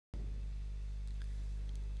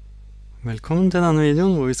Velkommen til denne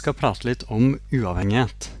videoen hvor vi skal prate litt om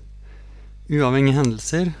uavhengighet. Uavhengige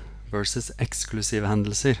hendelser versus eksklusive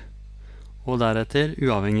hendelser. Og deretter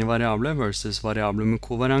uavhengige variabler versus variabler med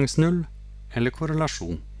kovarians 0 eller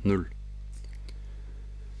korrelasjon 0.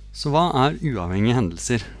 Så hva er uavhengige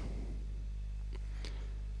hendelser?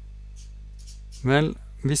 Vel,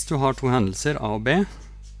 hvis du har to hendelser A og B,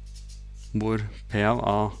 hvor P av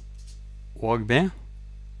A og B,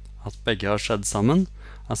 at begge har skjedd sammen,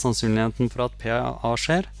 er sannsynligheten for at P av A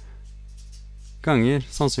skjer, ganger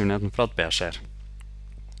sannsynligheten for at B skjer.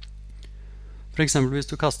 For eksempel hvis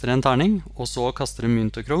du kaster en terning, og så kaster en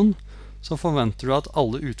mynt og kron, så forventer du at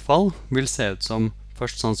alle utfall vil se ut som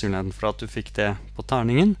først sannsynligheten for at du fikk det på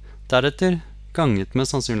terningen, deretter ganget med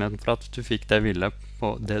sannsynligheten for at du fikk det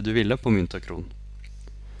du ville på mynt og kron.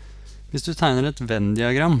 Hvis du tegner et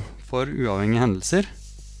Venn-diagram for uavhengige hendelser,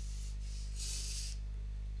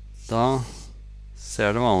 da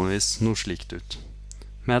ser det vanligvis noe slikt ut,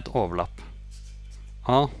 med et overlapp,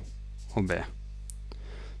 A og B.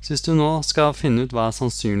 Så hvis du nå skal finne ut hva er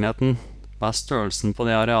sannsynligheten, hva er størrelsen på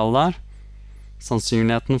det arealet der,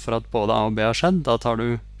 sannsynligheten for at både A og B har skjedd, da tar du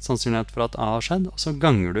sannsynligheten for at A har skjedd, og så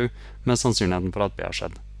ganger du med sannsynligheten for at B har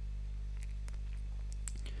skjedd.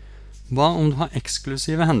 Hva om du har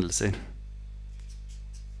eksklusive hendelser?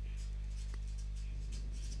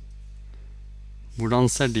 Hvordan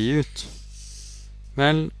ser de ut?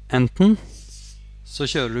 Vel, enten så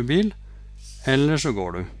kjører du bil, eller så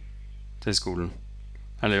går du til skolen.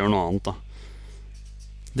 Eller gjør noe annet da.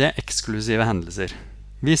 Det er eksklusive hendelser.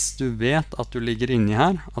 Hvis du vet at du ligger inni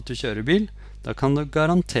her, at du kjører bil, da kan du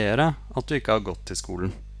garantere at du ikke har gått til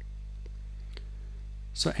skolen.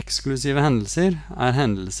 Så eksklusive hendelser er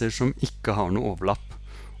hendelser som ikke har noe overlapp,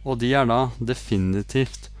 og de er da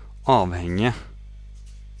definitivt avhengige.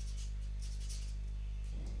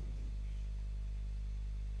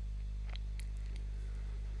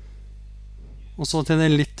 Og så til det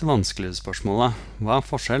litt vanskelige spørsmålet. Hva er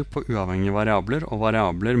forskjell på uavhengige variabler og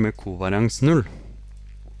variabler med kovarians 0?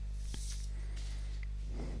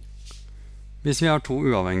 Hvis vi har to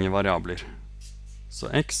uavhengige variabler, så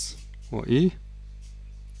x og y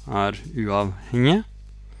er uavhengige,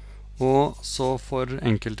 og så for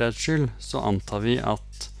enkelthets skyld så antar vi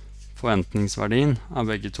at forventningsverdien av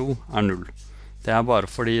begge to er 0. Det er bare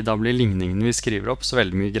fordi da blir ligningen vi skriver opp så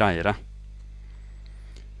veldig mye greiere.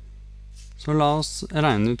 Så la oss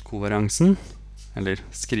regne ut kovariansen, eller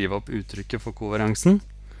skrive opp uttrykket for kovariansen.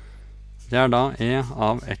 Det er da E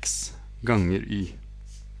av x ganger y.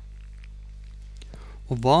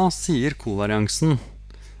 Og hva sier kovariansen?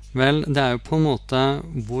 Vel, det er jo på en måte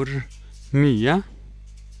hvor mye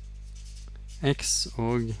x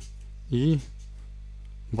og y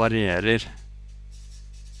varierer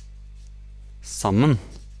sammen.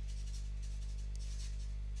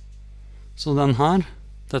 Så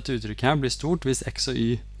dette uttrykket her blir stort hvis x og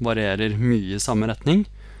y varierer mye i samme retning,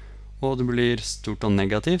 og det blir stort og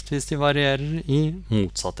negativt hvis de varierer i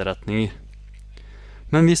motsatte retninger.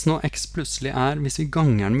 Men hvis nå x plutselig hvis vi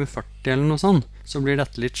ganger den med 40 eller noe sånt, så blir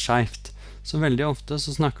dette litt skjevt. Så veldig ofte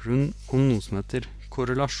så snakker hun om noe som heter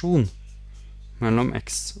korrelasjon mellom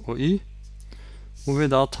x og y, hvor vi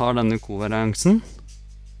da tar denne kovariansen,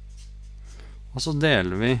 og så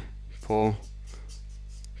deler vi på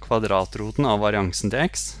kvadratroten av variansen til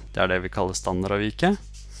x, det er det vi kaller standardavviket,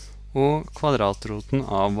 og kvadratroten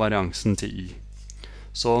av variansen til y.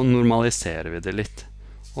 Så normaliserer vi det litt.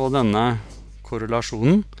 Og denne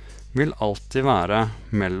korrelasjonen vil alltid være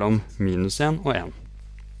mellom minus 1 og 1.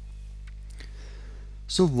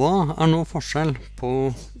 Så hva er nå forskjell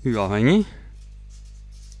på uavhengig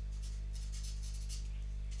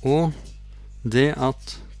og det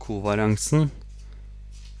at kovariansen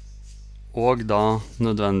og da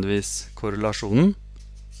nødvendigvis korrelasjonen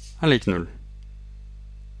er lik 0.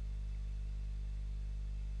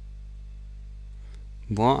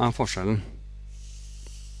 Hva er forskjellen?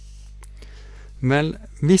 Vel,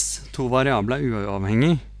 hvis to variabler er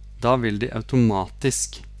uavhengige, da vil de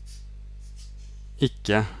automatisk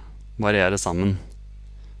ikke variere sammen.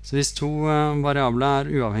 Så hvis to variabler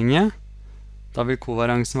er uavhengige, da vil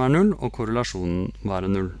kovariansen være 0 og korrelasjonen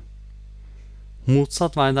være 0.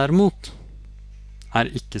 Motsatt vei derimot er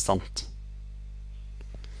ikke sant.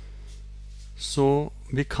 Så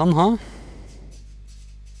vi kan ha,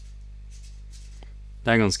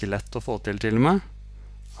 det er ganske lett å få til og med,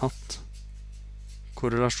 at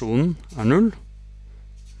korrelasjonen er 0,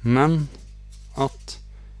 men at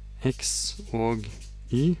x og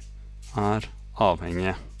y er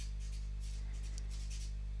avhengige.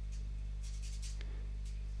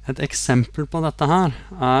 Et eksempel på dette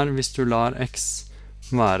her hvis du lar x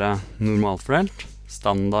være normalfordelt,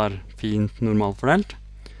 standard, fint, normalfordelt,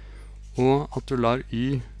 og at du lar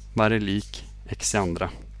y være lik x i andre.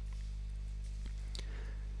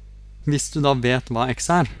 Hvis du da vet hva x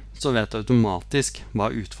er, så vet du automatisk hva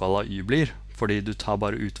utfallet av y blir, fordi du tar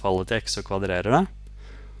bare utfallet til x og kvadrerer det.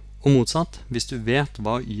 Og motsatt, hvis du vet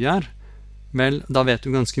hva y er, vel, da vet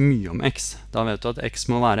du ganske mye om x. Da vet du at x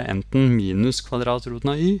må være enten minus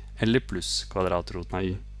kvadratroten av y, eller pluss kvadratroten av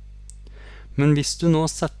y. Men hvis du nå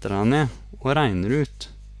setter deg ned og regner ut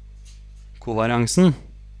kovariansen,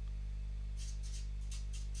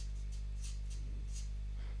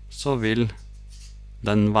 så vil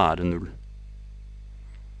den være 0.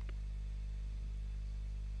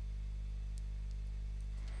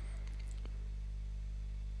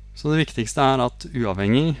 Så det viktigste er at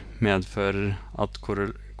uavhengig medfører at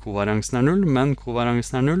kovariansen er 0, men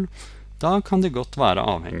kovariansen er 0, da kan de godt være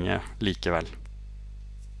avhengige likevel.